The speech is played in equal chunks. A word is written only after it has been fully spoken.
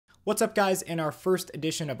What's up guys? In our first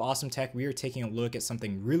edition of Awesome Tech, we are taking a look at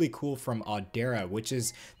something really cool from Audeara, which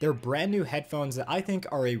is their brand new headphones that I think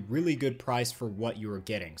are a really good price for what you are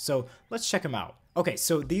getting. So let's check them out. Okay,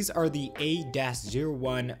 so these are the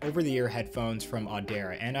A-01 over-the-ear headphones from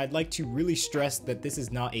Audeara, and I'd like to really stress that this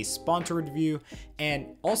is not a sponsored review, and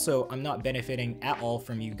also I'm not benefiting at all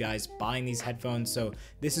from you guys buying these headphones, so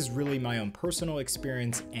this is really my own personal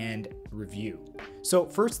experience and review. So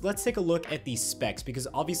first, let's take a look at the specs, because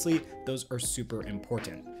obviously those are super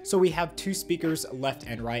important. So we have two speakers left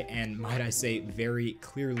and right, and might I say very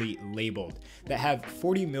clearly labeled, that have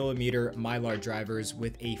 40mm Mylar drivers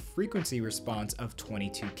with a frequency response of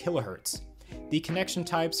 22 kilohertz. The connection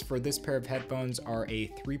types for this pair of headphones are a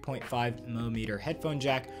 3.5mm headphone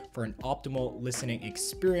jack for an optimal listening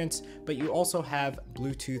experience, but you also have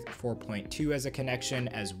Bluetooth 4.2 as a connection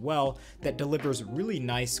as well that delivers really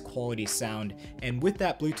nice quality sound, and with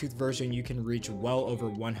that Bluetooth version you can reach well over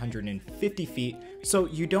 150 feet, so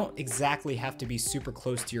you don't exactly have to be super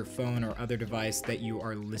close to your phone or other device that you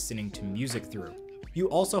are listening to music through. You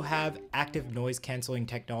also have active noise canceling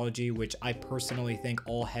technology, which I personally think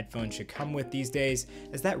all headphones should come with these days,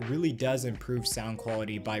 as that really does improve sound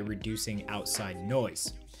quality by reducing outside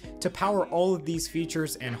noise. To power all of these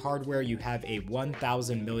features and hardware, you have a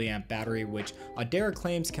 1000 milliamp battery, which Audeara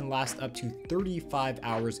claims can last up to 35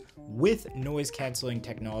 hours with noise canceling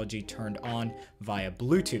technology turned on via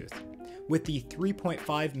Bluetooth. With the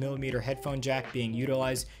 3.5mm headphone jack being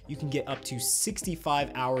utilized, you can get up to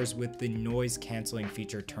 65 hours with the noise canceling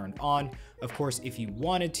feature turned on. Of course, if you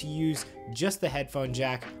wanted to use just the headphone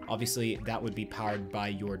jack, obviously that would be powered by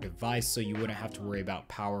your device, so you wouldn't have to worry about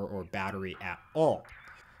power or battery at all.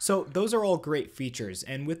 So those are all great features,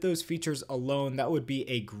 and with those features alone, that would be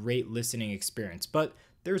a great listening experience, but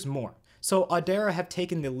there's more. So Audeara have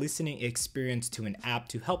taken the listening experience to an app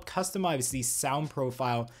to help customize the sound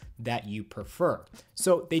profile that you prefer.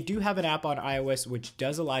 So they do have an app on iOS which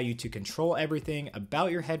does allow you to control everything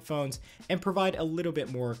about your headphones and provide a little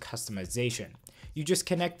bit more customization. You just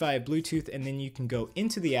connect via Bluetooth and then you can go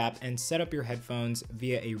into the app and set up your headphones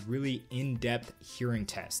via a really in-depth hearing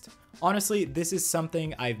test. Honestly, this is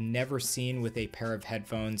something I've never seen with a pair of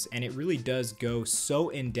headphones, and it really does go so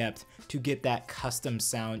in depth to get that custom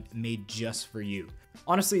sound made just for you.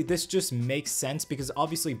 Honestly, this just makes sense because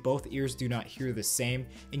obviously both ears do not hear the same,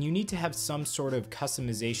 and you need to have some sort of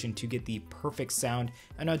customization to get the perfect sound,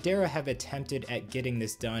 and Audeara have attempted at getting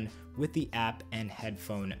this done with the app and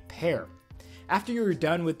headphone pair. After you're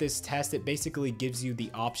done with this test, it basically gives you the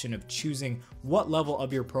option of choosing what level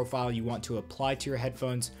of your profile you want to apply to your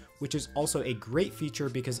headphones, which is also a great feature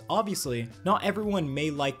because obviously not everyone may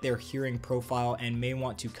like their hearing profile and may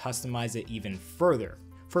want to customize it even further.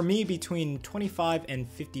 For me, between 25 and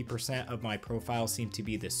 50% of my profile seem to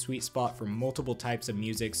be the sweet spot for multiple types of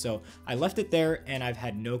music, so I left it there and I've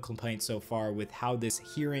had no complaints so far with how this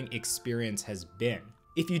hearing experience has been.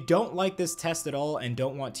 If you don't like this test at all and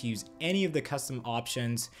don't want to use any of the custom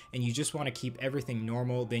options and you just want to keep everything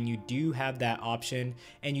normal, then you do have that option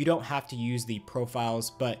and you don't have to use the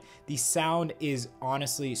profiles, but the sound is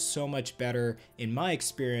honestly so much better in my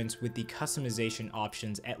experience with the customization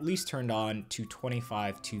options at least turned on to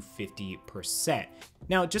 25 to 50%.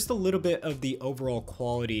 Now, just a little bit of the overall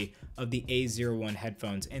quality of the A-01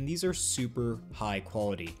 headphones, and these are super high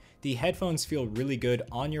quality. The headphones feel really good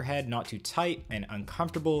on your head, not too tight and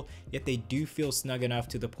uncomfortable, yet they do feel snug enough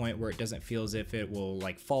to the point where it doesn't feel as if it will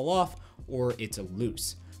like fall off or it's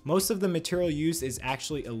loose. Most of the material used is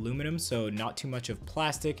actually aluminum, so not too much of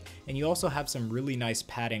plastic, and you also have some really nice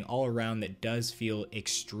padding all around that does feel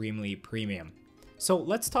extremely premium. So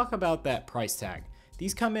let's talk about that price tag.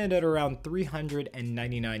 These come in at around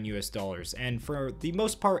 $399 US, and for the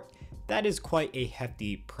most part, that is quite a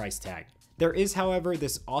hefty price tag. There is, however,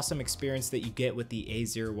 this awesome experience that you get with the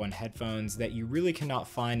A-01 headphones that you really cannot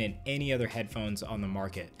find in any other headphones on the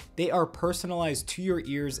market. They are personalized to your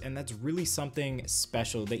ears, and that's really something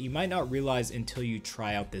special that you might not realize until you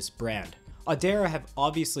try out this brand. Audeara have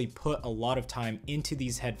obviously put a lot of time into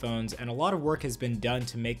these headphones, and a lot of work has been done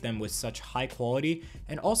to make them with such high quality,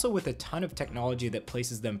 and also with a ton of technology that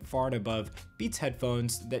places them far and above Beats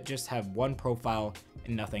headphones that just have one profile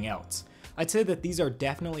and nothing else. I'd say that these are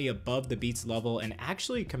definitely above the Beats level and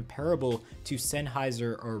actually comparable to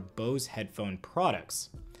Sennheiser or Bose headphone products.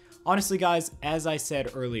 Honestly guys, as I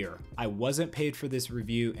said earlier, I wasn't paid for this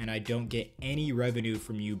review and I don't get any revenue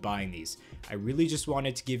from you buying these. I really just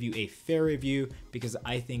wanted to give you a fair review because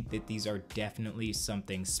I think that these are definitely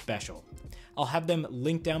something special. I'll have them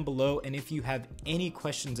linked down below, and if you have any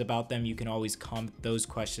questions about them, you can always comment those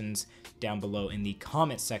questions down below in the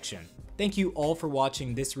comment section. Thank you all for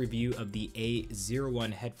watching this review of the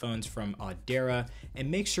A-01 headphones from Audeara,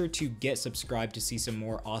 and make sure to get subscribed to see some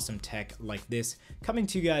more awesome tech like this coming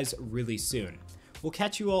to you guys really soon. We'll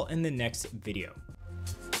catch you all in the next video.